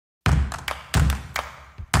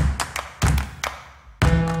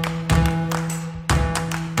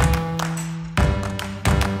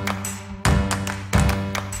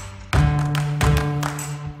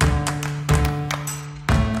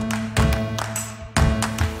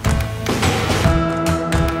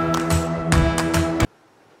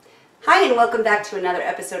welcome back to another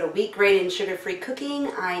episode of Wheat Gratin Sugar-Free Cooking.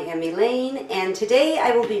 I am Elaine, and today I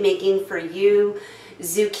will be making for you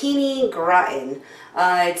zucchini gratin.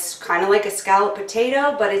 It's kind of like a scalloped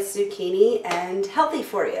potato, but it's zucchini and healthy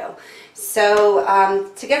for you.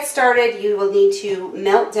 So to get started, you will need to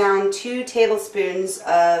melt down 2 tablespoons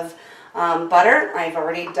of butter. I've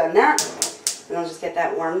already done that, and I'll just get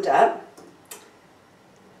that warmed up.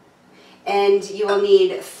 And you will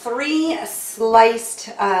need 3 sliced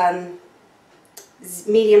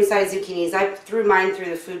medium-sized zucchinis. I threw mine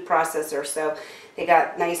through the food processor, so they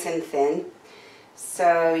got nice and thin.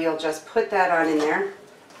 So you'll just put that on in there.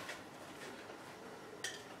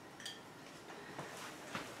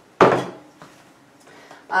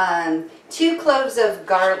 Two cloves of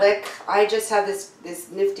garlic. I just have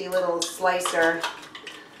this nifty little slicer.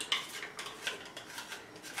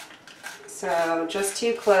 So just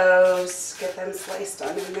 2 cloves, get them sliced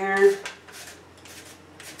on in there.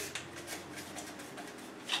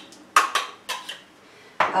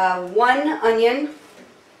 One onion.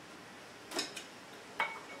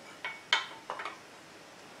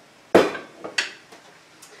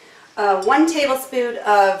 One tablespoon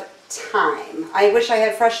of thyme. I wish I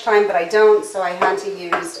had fresh thyme, but I don't, so I had to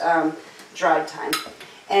use dried thyme.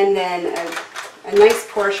 And then a nice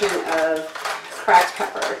portion of cracked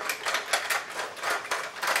pepper.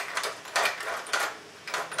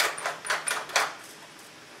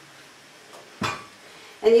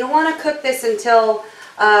 And you'll want to cook this until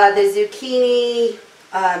the zucchini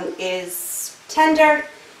is tender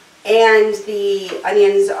and the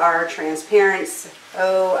onions are transparent.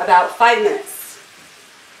 About 5 minutes.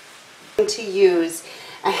 I'm going to use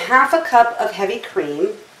a ½ cup of heavy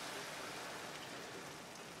cream,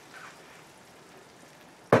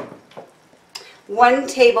 1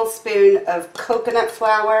 tablespoon of coconut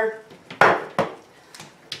flour,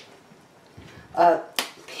 a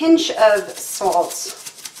pinch of salt,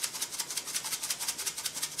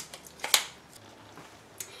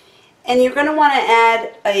 and you're going to want to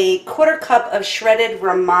add a ¼ cup of shredded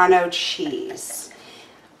Romano cheese.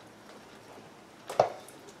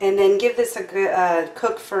 And then give this a good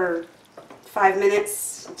cook for 5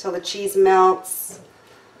 minutes until the cheese melts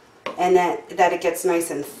and that it gets nice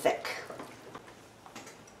and thick.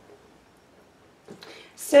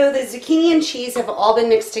 So the zucchini and cheese have all been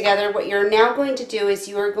mixed together. What you're now going to do is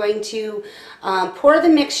you are going to pour the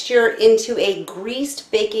mixture into a greased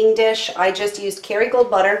baking dish. I just used Kerrygold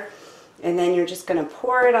butter, and then you're just going to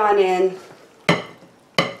pour it on in.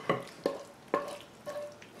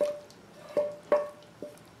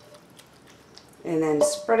 And then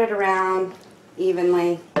spread it around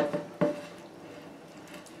evenly.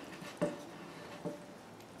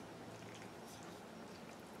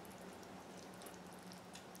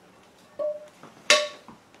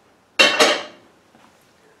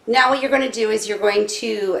 Now what you're going to do is you're going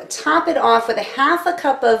to top it off with a ½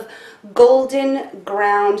 cup of golden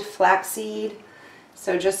ground flaxseed.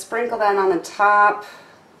 So just sprinkle that on the top.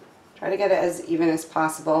 Try to get it as even as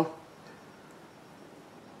possible.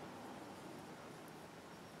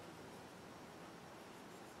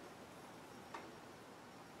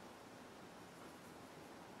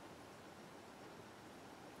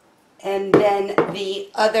 And then the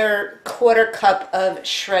other ¼ cup of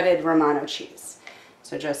shredded Romano cheese.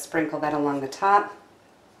 So just sprinkle that along the top.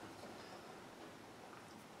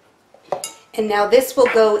 And now this will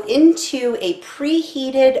go into a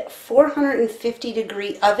preheated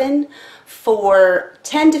 450-degree oven for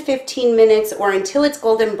 10 to 15 minutes or until it's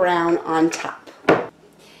golden brown on top.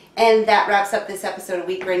 And that wraps up this episode of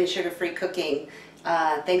Wheat Gratin Sugar-Free Cooking.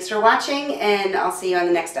 Thanks for watching, and I'll see you on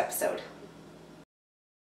the next episode.